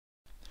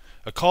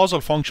A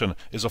causal function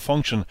is a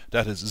function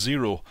that is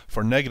 0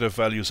 for negative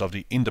values of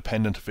the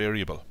independent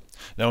variable.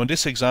 Now in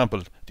this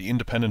example, the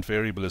independent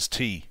variable is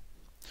t.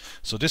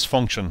 So this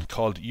function,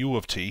 called u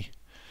of t,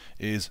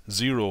 is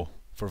 0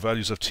 for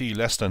values of t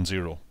less than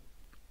 0.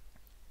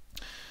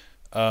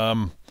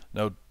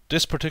 Now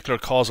this particular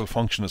causal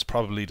function is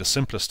probably the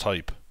simplest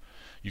type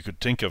you could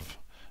think of.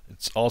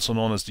 It's also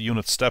known as the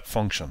unit step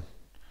function.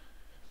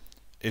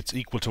 It's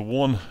equal to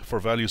 1 for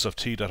values of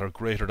t that are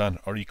greater than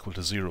or equal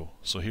to 0.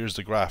 So here's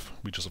the graph.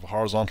 We just have a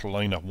horizontal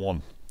line at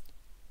 1.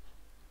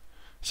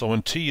 So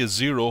when t is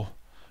 0,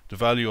 the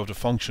value of the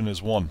function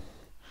is 1.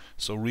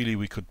 So really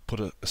we could put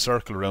a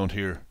circle around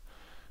here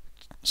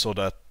so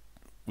that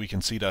we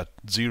can see that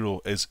 0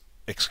 is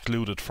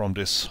excluded from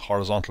this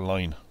horizontal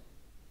line.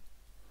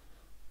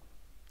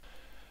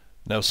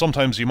 Now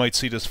sometimes you might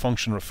see this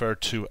function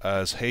referred to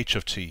as h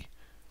of t.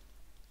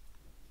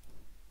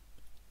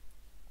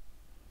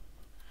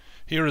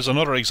 Here is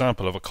another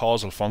example of a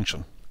causal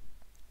function.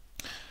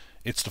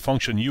 It's the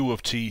function u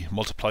of t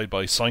multiplied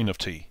by sine of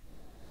t.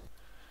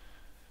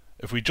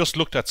 If we just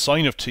looked at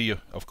sine of t,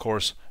 of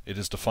course, it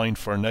is defined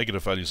for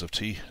negative values of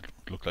t. It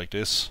would look like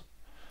this.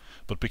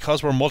 But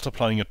because we're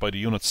multiplying it by the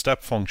unit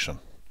step function,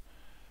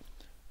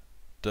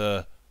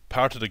 the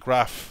part of the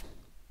graph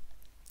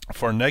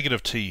for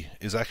negative t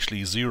is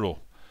actually 0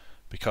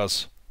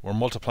 because we're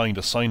multiplying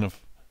the sine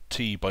of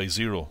t by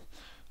 0.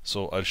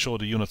 So I'll show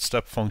the unit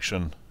step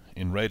function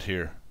in red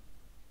here.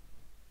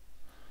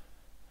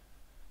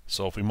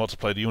 So if we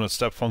multiply the unit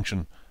step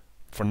function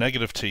for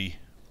negative t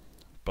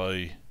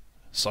by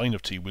sine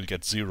of t, we'll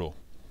get 0.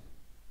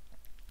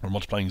 We're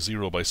multiplying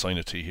 0 by sine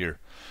of t here.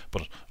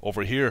 But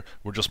over here,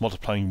 we're just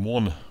multiplying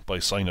 1 by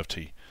sine of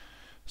t.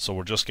 So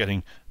we're just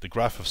getting the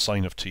graph of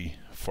sine of t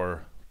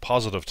for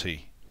positive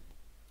t.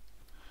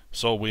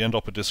 So we end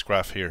up with this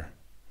graph here.